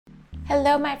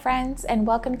Hello, my friends, and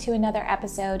welcome to another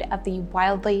episode of the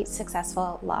Wildly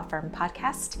Successful Law Firm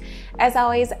podcast. As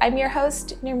always, I'm your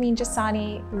host, Nermeen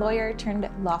Jasani, lawyer turned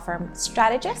law firm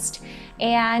strategist,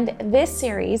 and this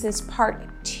series is part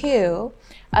 2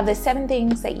 of the 7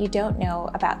 things that you don't know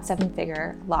about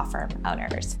 7-figure law firm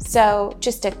owners. So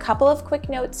just a couple of quick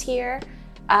notes here.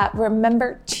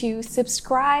 Remember to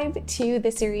subscribe to the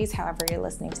series however you're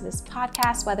listening to this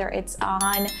podcast, whether it's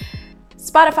on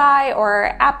Spotify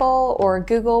or Apple or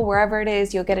Google, wherever it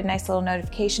is. You'll get a nice little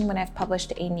notification when I've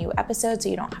published a new episode, so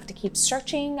you don't have to keep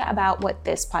searching about what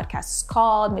this podcast is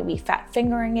called, maybe fat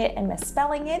fingering it and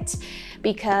misspelling it,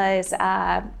 because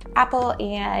Apple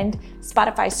and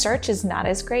Spotify search is not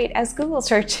as great as Google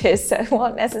search is, so it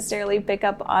won't necessarily pick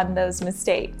up on those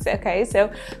mistakes, okay?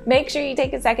 So make sure you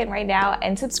take a second right now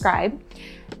and subscribe.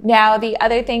 Now, the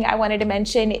other thing I wanted to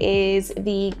mention is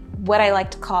what I like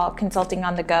to call consulting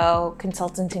on the go,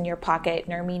 consultant in your pocket,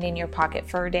 Nermeen in your pocket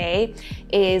for a day,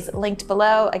 is linked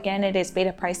below. Again, it is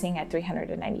beta pricing at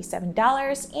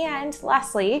 $397. And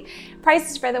lastly,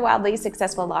 prices for the Wildly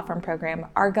Successful Law Firm program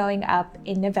are going up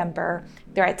in November.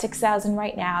 They're at $6,000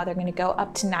 right now. They're going to go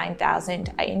up to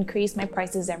 $9,000. I increase my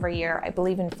prices every year. I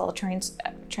believe in full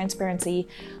transparency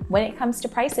when it comes to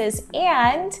prices.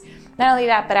 And not only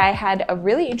that, but I had a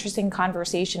really interesting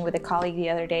conversation with a colleague the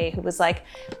other day who was like,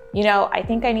 I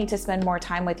think I need to spend more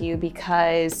time with you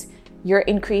because you're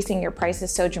increasing your prices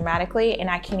so dramatically and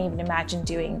I can't even imagine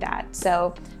doing that.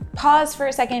 So pause for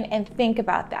a second and think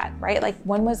about that, right? Like,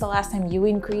 when was the last time you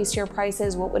increased your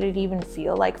prices? What would it even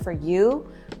feel like for you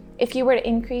if you were to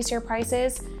increase your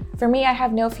prices? For me, I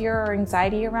have no fear or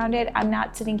anxiety around it. I'm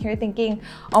not sitting here thinking,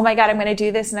 oh my God, I'm gonna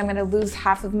do this and I'm gonna lose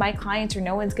half of my clients or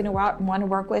no one's gonna want to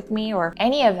work with me or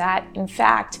any of that. In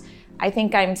fact, I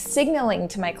think I'm signaling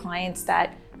to my clients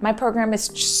that my program is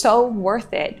so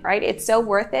worth it, right? It's so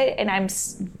worth it, and I'm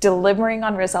delivering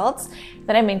on results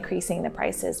that I'm increasing the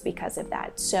prices because of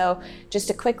that. So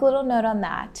just a quick little note on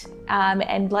that,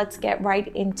 and let's get right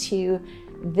into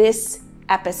this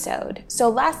episode. So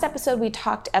last episode, we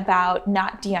talked about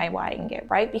not DIYing it,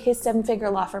 right? Because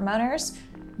 7-figure law firm owners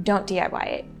don't DIY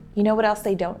it. You know what else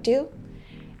they don't do?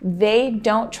 They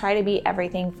don't try to be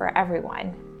everything for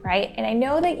everyone, right? And I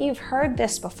know that you've heard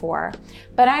this before,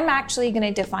 but I'm actually going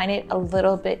to define it a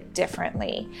little bit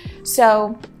differently.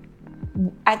 So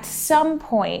at some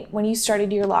point when you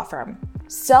started your law firm,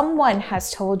 someone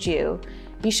has told you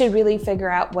should really figure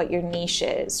out what your niche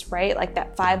is, right? Like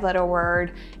that 5-letter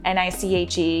word,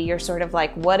 NICHE, you're sort of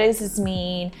like, what does this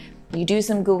mean? You do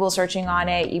some Google searching on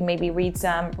it. You maybe read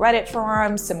some Reddit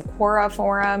forums, some Quora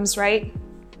forums, right?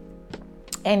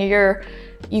 And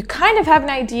you kind of have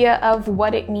an idea of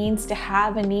what it means to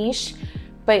have a niche,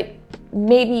 but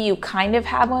maybe you kind of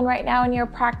have one right now in your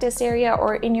practice area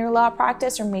or in your law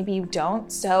practice, or maybe you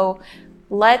don't. So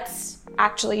let's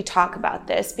actually talk about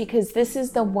this, because this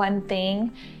is the one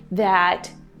thing that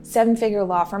 7-figure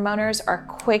law firm owners are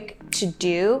quick to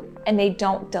do, and they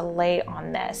don't delay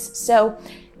on this. So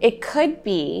it could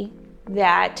be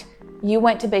that you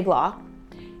went to Big Law.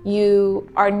 You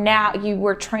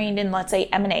were trained in, let's say,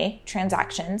 M&A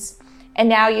transactions, and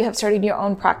now you have started your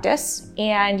own practice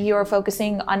and you're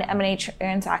focusing on M&A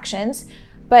transactions,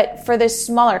 but for the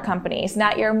smaller companies,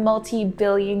 not your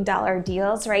multi-billion-dollar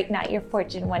deals, right? Not your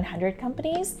Fortune 100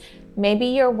 companies. Maybe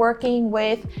you're working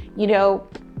with,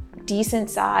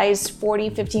 decent-sized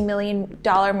 $40, $50 million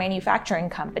manufacturing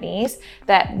companies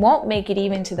that won't make it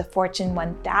even to the Fortune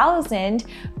 1000,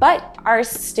 but are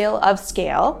still of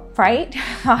scale, right?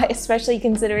 Especially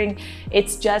considering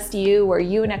it's just you or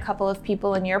you and a couple of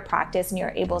people in your practice and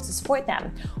you're able to support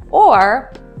them.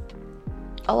 Or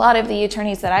a lot of the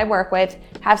attorneys that I work with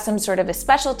have some sort of a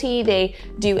specialty. They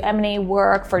do M&A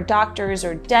work for doctors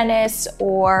or dentists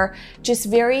or just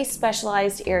very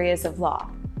specialized areas of law,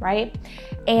 right?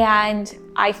 And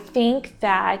I think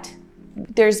that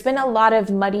there's been a lot of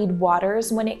muddied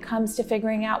waters when it comes to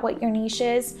figuring out what your niche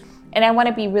is. And I want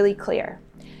to be really clear.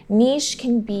 Niche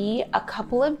can be a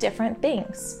couple of different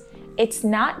things. It's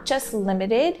not just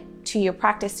limited to your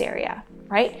practice area,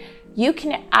 right? You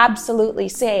can absolutely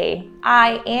say,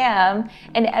 I am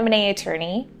an M&A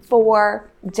attorney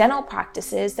for dental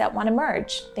practices that want to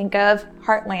merge. Think of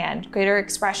Heartland, Greater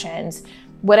Expressions,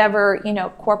 whatever,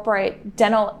 corporate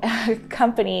dental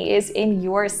company is in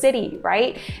your city,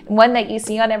 right? One that you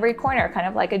see on every corner, kind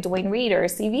of like a Dwayne Reed or a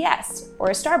CVS or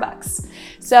a Starbucks.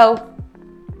 So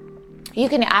you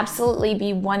can absolutely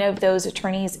be one of those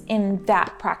attorneys in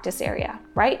that practice area,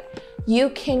 right? You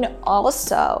can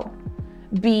also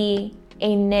be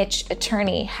a niche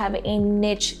attorney, have a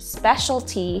niche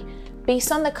specialty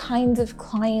based on the kinds of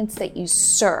clients that you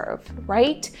serve,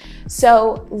 right?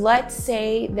 So let's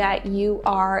say that you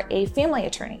are a family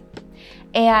attorney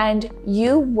and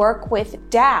you work with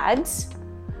dads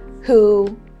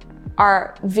who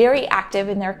are very active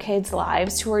in their kids'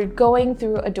 lives, who are going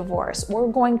through a divorce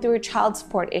or going through a child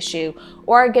support issue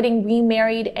or are getting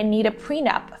remarried and need a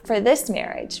prenup for this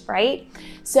marriage, right?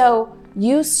 So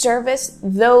you service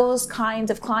those kinds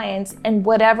of clients and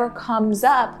whatever comes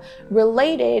up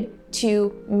related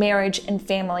to marriage and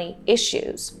family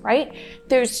issues, right?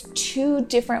 There's two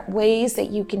different ways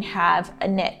that you can have a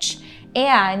niche,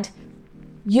 and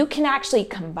you can actually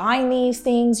combine these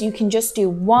things. You can just do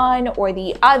one or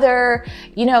the other.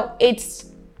 You know, it's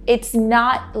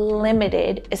not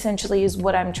limited, essentially, is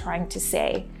what I'm trying to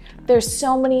say. There's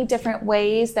so many different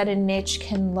ways that a niche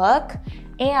can look.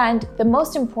 And the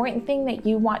most important thing that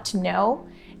you want to know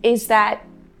is that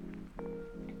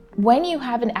when you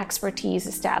have an expertise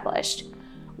established,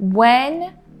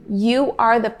 when you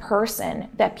are the person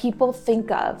that people think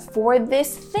of for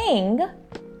this thing,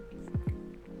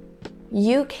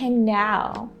 you can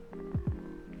now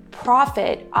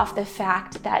profit off the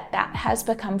fact that that has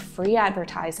become free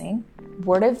advertising.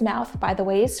 Word of mouth, by the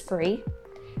way, is free,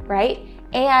 right?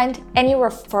 And any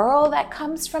referral that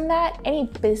comes from that, any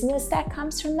business that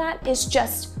comes from that is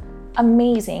just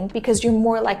amazing because you're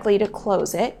more likely to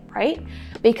close it, right?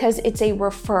 Because it's a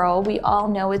referral. We all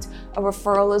know it's a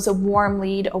referral is a warm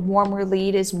lead. A warmer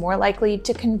lead is more likely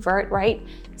to convert, right?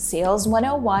 Sales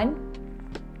 101.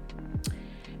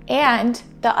 And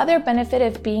the other benefit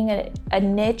of being a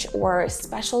niche or a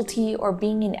specialty or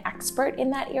being an expert in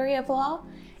that area of law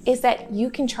is that you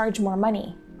can charge more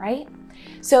money, right?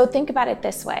 So think about it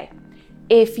this way.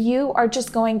 If you are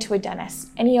just going to a dentist,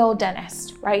 any old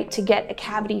dentist, right, to get a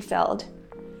cavity filled,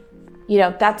 you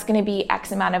know, that's going to be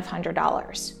X amount of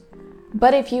 $100.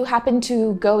 But if you happen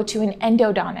to go to an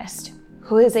endodontist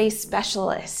who is a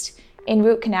specialist in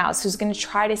root canals, who's going to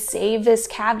try to save this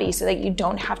cavity so that you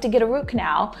don't have to get a root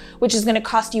canal, which is going to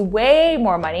cost you way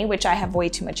more money, which I have way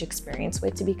too much experience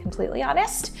with, to be completely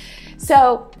honest.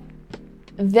 So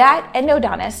that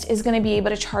endodontist is going to be able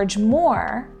to charge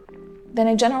more than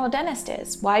a general dentist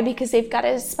is. Why? Because they've got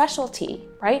a specialty,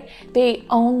 right? They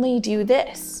only do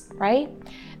this, right?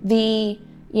 The,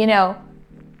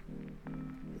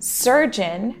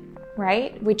 surgeon,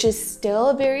 right, which is still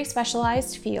a very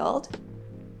specialized field,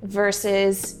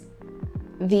 versus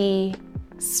the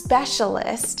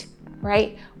specialist,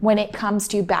 right, when it comes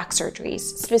to back surgeries,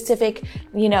 specific,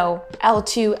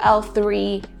 L2,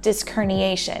 L3 disc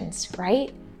herniations,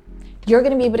 right? You're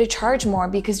going to be able to charge more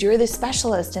because you're the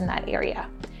specialist in that area.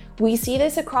 We see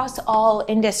this across all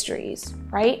industries,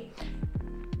 right?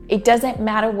 It doesn't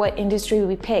matter what industry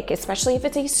we pick, especially if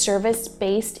it's a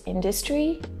service-based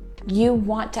industry, you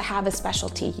want to have a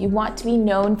specialty. You want to be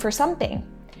known for something.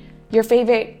 Your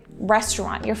favorite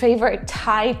restaurant, your favorite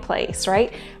Thai place,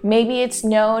 right? Maybe it's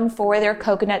known for their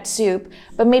coconut soup,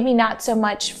 but maybe not so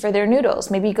much for their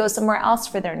noodles. Maybe go somewhere else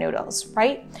for their noodles,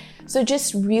 right? So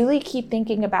just really keep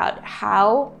thinking about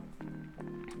how,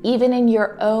 even in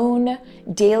your own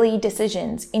daily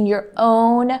decisions, in your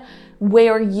own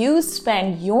where you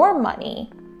spend your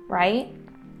money, right?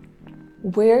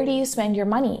 Where do you spend your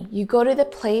money? You go to the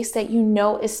place that you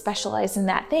know is specialized in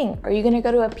that thing. Are you going to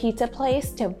go to a pizza place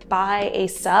to buy a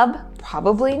sub?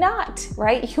 Probably not,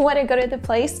 right? You want to go to the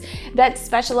place that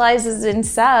specializes in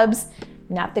subs,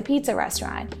 not the pizza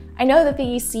restaurant. I know that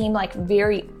these seem like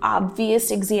very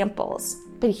obvious examples,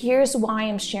 but here's why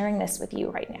I'm sharing this with you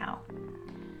right now.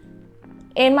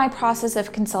 In my process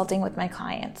of consulting with my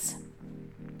clients,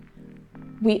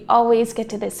 we always get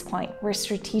to this point where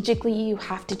strategically you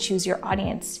have to choose your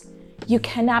audience. You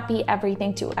cannot be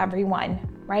everything to everyone,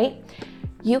 right?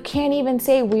 You can't even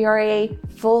say we are a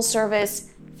full service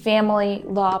family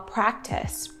law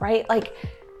practice, right? Like,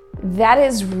 that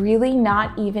is really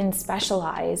not even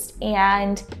specialized.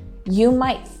 And you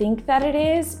might think that it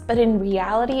is, but in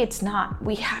reality, it's not.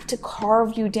 We have to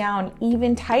carve you down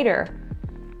even tighter.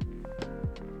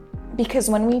 Because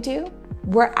when we do,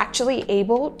 we're actually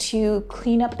able to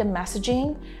clean up the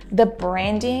messaging, the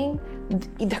branding,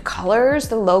 the colors,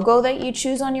 the logo that you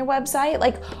choose on your website.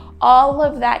 Like, all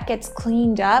of that gets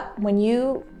cleaned up when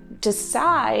you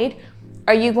decide,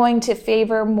 are you going to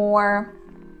favor more,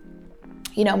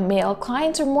 male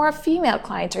clients or more female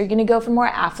clients? Are you going to go for more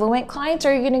affluent clients? Or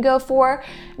are you going to go for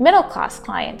middle class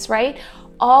clients, right?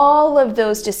 All of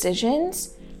those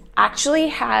decisions actually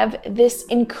have this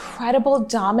incredible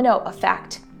domino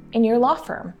effect in your law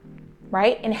firm,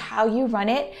 right? And how you run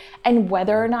it and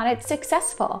whether or not it's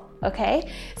successful,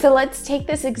 okay? So let's take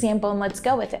this example and let's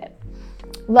go with it.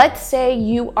 Let's say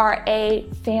you are a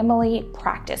family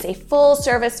practice, a full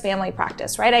service family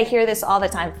practice, right? I hear this all the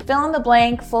time. Fill in the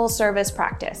blank, full service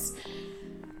practice.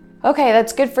 Okay,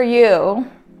 that's good for you,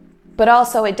 but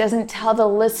also it doesn't tell the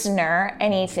listener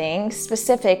anything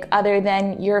specific other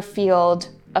than your field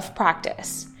of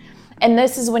practice. And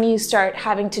this is when you start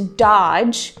having to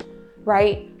dodge,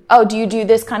 right? Oh, do you do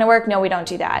this kind of work? No, we don't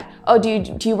do that. Oh, do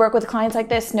you work with clients like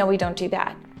this? No, we don't do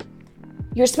that.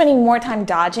 You're spending more time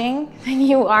dodging than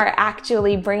you are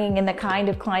actually bringing in the kind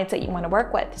of clients that you want to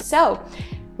work with. So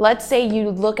let's say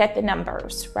you look at the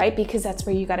numbers, right? Because that's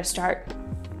where you got to start.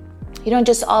 You don't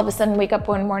just all of a sudden wake up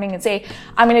one morning and say,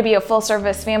 I'm going to be a full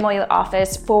service family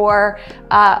office for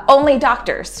only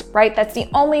doctors, right? That's the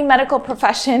only medical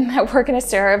profession that we're going to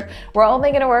serve. We're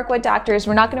only going to work with doctors.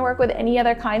 We're not going to work with any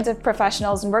other kinds of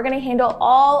professionals. And we're going to handle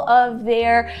all of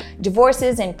their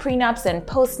divorces and prenups and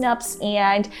postnups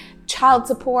and child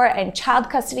support and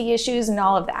child custody issues and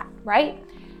all of that, right?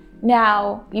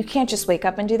 Now, you can't just wake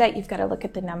up and do that. You've got to look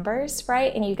at the numbers,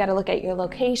 right? And you've got to look at your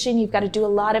location. You've got to do a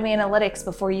lot of analytics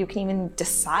before you can even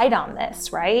decide on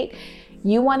this, right?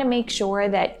 You want to make sure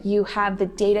that you have the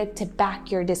data to back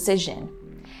your decision.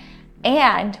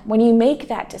 And when you make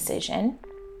that decision,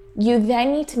 you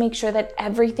then need to make sure that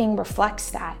everything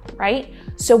reflects that, right?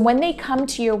 So when they come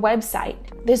to your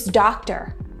website, this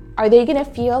doctor, are they going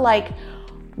to feel like,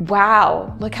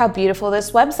 wow, look how beautiful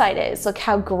this website is. Look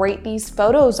how great these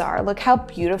photos are. Look how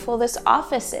beautiful this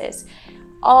office is.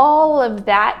 All of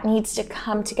that needs to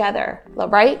come together,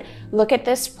 right? Look at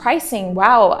this pricing.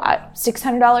 Wow,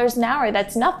 $600 an hour,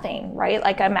 that's nothing, right?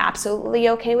 Like I'm absolutely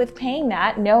okay with paying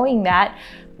that, knowing that,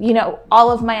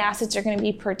 all of my assets are going to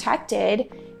be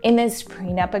protected in this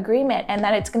prenup agreement and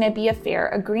that it's going to be a fair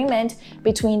agreement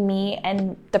between me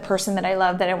and the person that I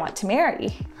love that I want to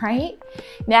marry, right?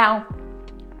 Now,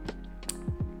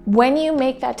 when you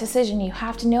make that decision, you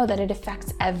have to know that it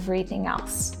affects everything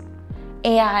else.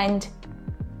 And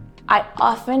I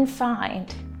often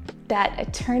find that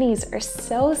attorneys are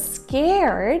so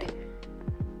scared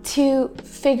to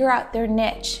figure out their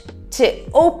niche, to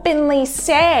openly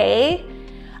say,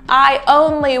 I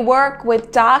only work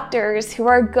with doctors who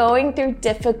are going through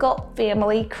difficult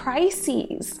family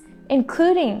crises,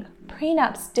 including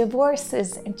prenups,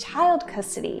 divorces, and child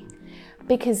custody,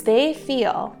 because they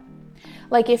feel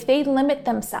like if they limit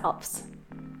themselves,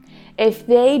 if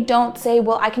they don't say,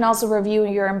 well, I can also review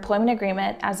your employment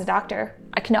agreement as a doctor.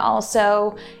 I can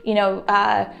also,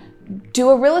 do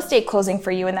a real estate closing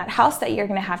for you in that house that you're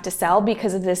going to have to sell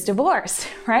because of this divorce,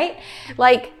 right?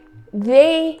 Like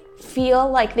they feel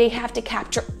like they have to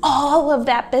capture all of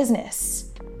that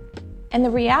business. And the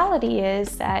reality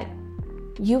is that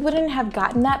you wouldn't have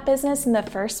gotten that business in the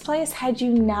first place had you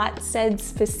not said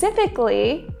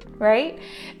specifically, right,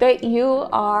 that you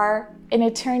are an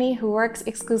attorney who works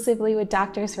exclusively with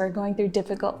doctors who are going through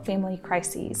difficult family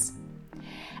crises.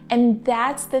 And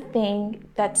that's the thing,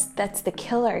 that's the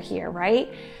killer here,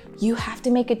 right? You have to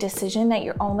make a decision that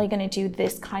you're only going to do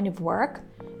this kind of work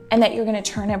and that you're going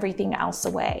to turn everything else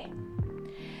away.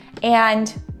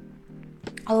 And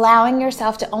allowing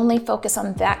yourself to only focus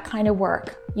on that kind of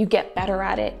work, you get better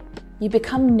at it. You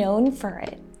become known for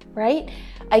it, right?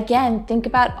 Again, think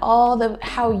about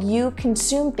how you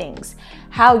consume things.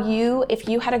 If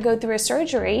you had to go through a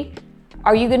surgery,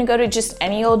 are you going to go to just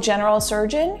any old general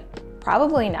surgeon?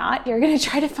 Probably not. You're going to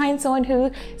try to find someone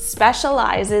who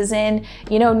specializes in,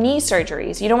 knee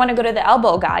surgeries. You don't want to go to the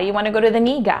elbow guy. You want to go to the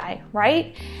knee guy,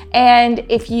 right? And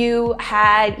if you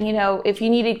had, if you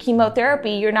needed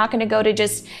chemotherapy, you're not going to go to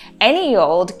just any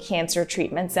old cancer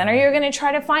treatment center. You're going to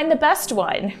try to find the best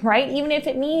one, right? Even if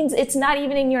it means it's not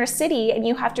even in your city and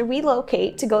you have to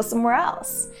relocate to go somewhere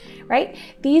else, right?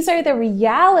 These are the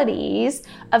realities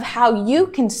of how you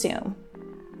consume.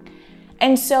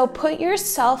 And so put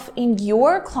yourself in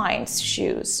your client's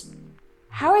shoes.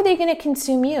 How are they going to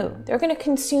consume you? They're going to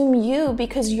consume you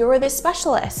because you're the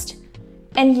specialist.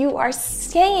 And you are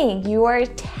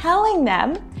telling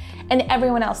them and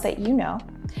everyone else that you know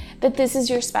that this is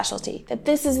your specialty, that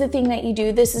this is the thing that you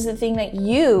do, this is the thing that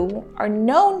you are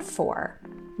known for,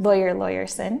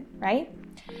 lawyerson, right?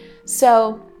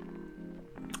 So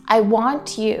I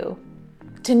want you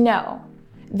to know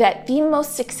that the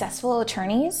most successful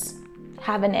attorneys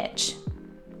have a niche,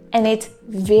 and it's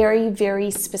very,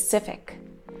 very specific.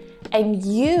 And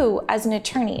you, as an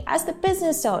attorney, as the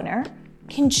business owner,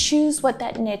 can choose what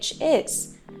that niche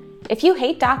is. If you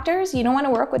hate doctors, you don't want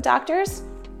to work with doctors,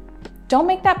 don't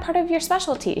make that part of your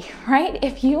specialty, right?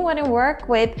 If you want to work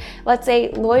with, let's say,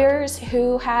 lawyers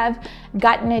who have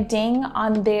gotten a ding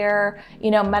on their,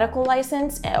 medical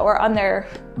license or on their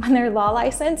law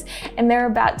license, and they're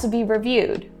about to be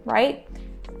reviewed, right?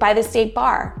 by the state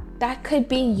bar. That could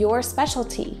be your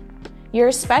specialty.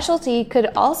 Your specialty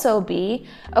could also be,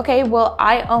 okay, well,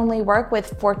 I only work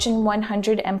with Fortune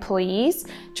 100 employees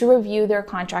to review their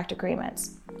contract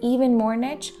agreements. Even more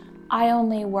niche, I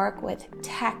only work with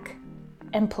tech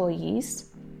employees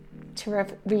to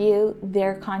review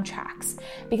their contracts,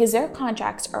 because their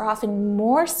contracts are often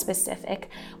more specific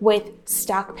with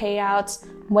stock payouts,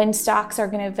 when stocks are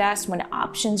going to vest, when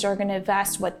options are going to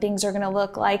vest, what things are going to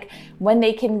look like, when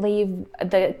they can leave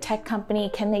the tech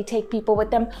company, can they take people with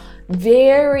them?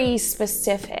 Very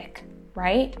specific,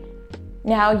 right?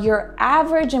 Now, your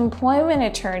average employment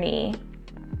attorney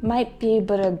might be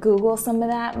able to Google some of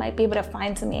that, might be able to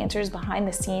find some answers behind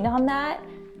the scene on that.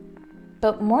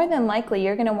 But more than likely,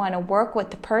 you're going to want to work with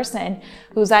the person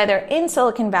who's either in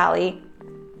Silicon Valley,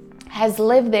 has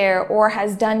lived there, or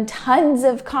has done tons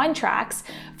of contracts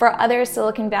for other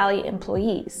Silicon Valley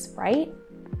employees, right?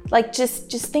 Like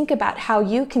just think about how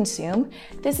you consume.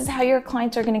 This is how your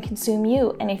clients are going to consume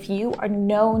you. And if you are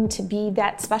known to be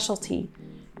that specialty,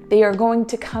 they are going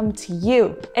to come to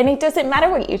you. And it doesn't matter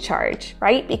what you charge,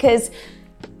 right? Because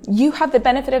you have the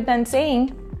benefit of then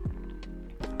saying,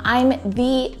 I'm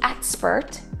the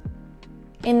expert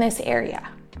in this area.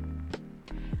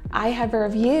 I have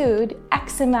reviewed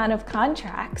X amount of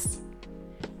contracts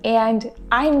and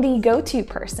I'm the go-to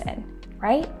person,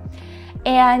 right?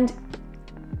 And,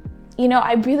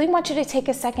 I really want you to take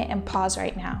a second and pause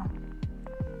right now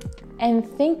and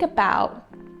think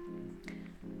about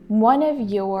one of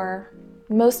your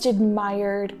most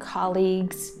admired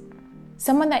colleagues,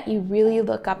 someone that you really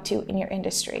look up to in your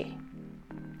industry.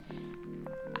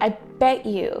 I bet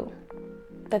you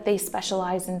that they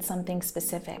specialize in something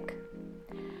specific.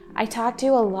 I talk to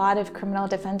a lot of criminal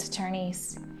defense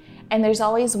attorneys, and there's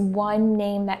always one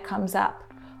name that comes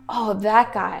up. Oh,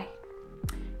 that guy,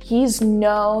 he's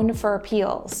known for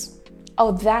appeals.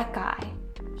 Oh, that guy,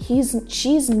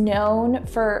 she's known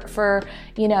for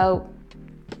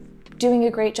doing a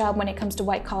great job when it comes to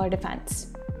white collar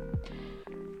defense.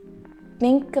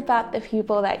 Think about the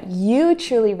people that you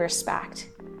truly respect.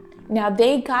 Now,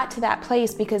 they got to that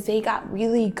place because they got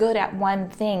really good at one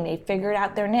thing. They figured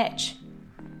out their niche.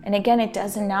 And again, it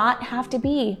does not have to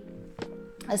be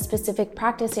a specific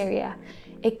practice area.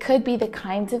 It could be the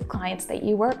kinds of clients that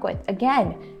you work with.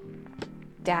 Again,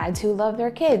 dads who love their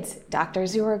kids,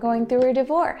 doctors who are going through a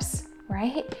divorce,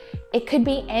 right? It could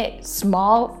be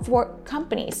small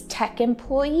companies, tech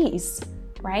employees,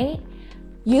 right?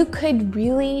 You could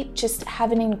really just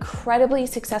have an incredibly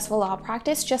successful law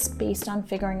practice just based on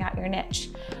figuring out your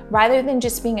niche, rather than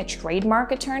just being a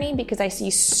trademark attorney, because I see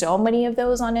so many of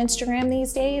those on Instagram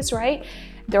these days, right?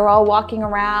 They're all walking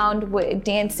around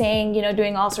dancing,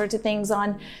 doing all sorts of things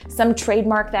on some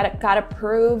trademark that got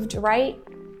approved, right?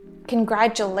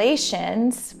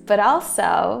 Congratulations, but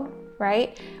also,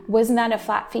 right? Wasn't that a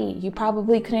flat fee? You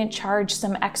probably couldn't charge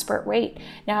some expert rate.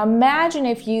 Now imagine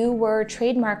if you were a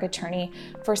trademark attorney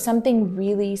for something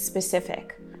really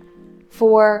specific,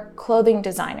 for clothing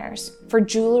designers, for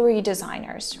jewelry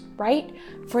designers, right?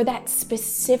 For that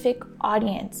specific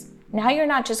audience. Now you're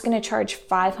not just going to charge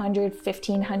 $500,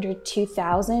 $1,500,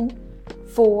 $2,000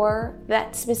 for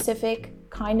that specific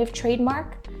kind of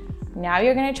trademark. Now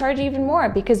you're going to charge even more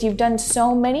because you've done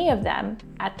so many of them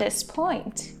at this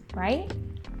point, right?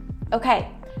 Okay,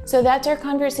 so that's our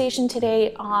conversation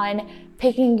today on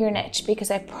picking your niche,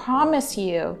 because I promise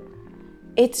you,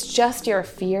 it's just your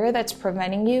fear that's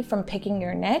preventing you from picking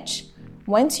your niche.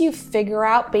 Once you figure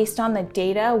out based on the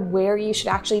data where you should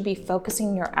actually be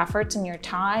focusing your efforts and your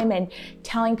time and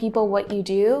telling people what you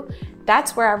do,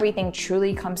 that's where everything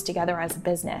truly comes together as a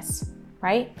business,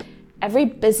 right? Every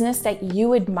business that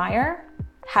you admire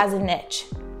has a niche.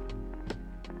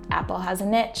 Apple has a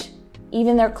niche.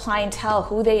 Even their clientele,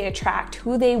 who they attract,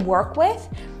 who they work with,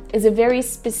 is a very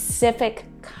specific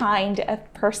kind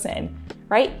of person,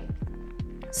 right?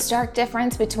 Stark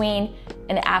difference between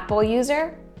an Apple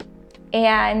user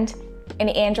and an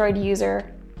Android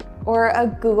user, or a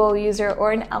Google user,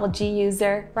 or an LG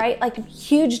user, right? Like a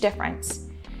huge difference.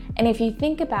 And if you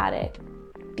think about it,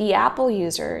 the Apple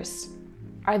users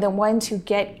are the ones who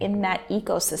get in that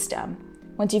ecosystem.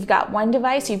 Once you've got one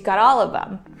device, you've got all of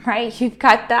them, right? You've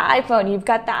got the iPhone, you've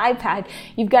got the iPad,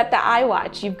 you've got the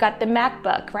iWatch, you've got the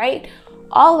MacBook, right?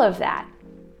 All of that.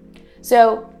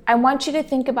 So I want you to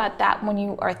think about that when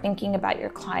you are thinking about your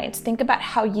clients. Think about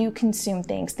how you consume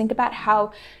things. Think about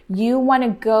how you want to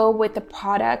go with the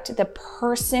product, the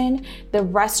person, the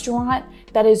restaurant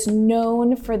that is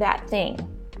known for that thing,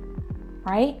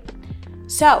 right?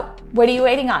 So what are you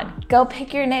waiting on? Go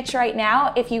pick your niche right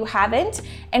now if you haven't.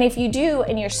 And if you do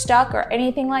and you're stuck or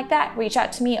anything like that, reach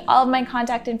out to me. All of my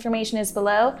contact information is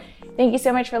below. Thank you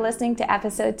so much for listening to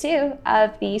episode 2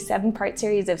 of the 7-part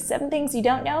series of 7 things you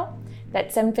don't know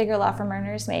that 7-figure law firm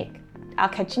earners make. I'll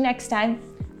catch you next time.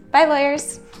 Bye,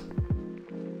 lawyers.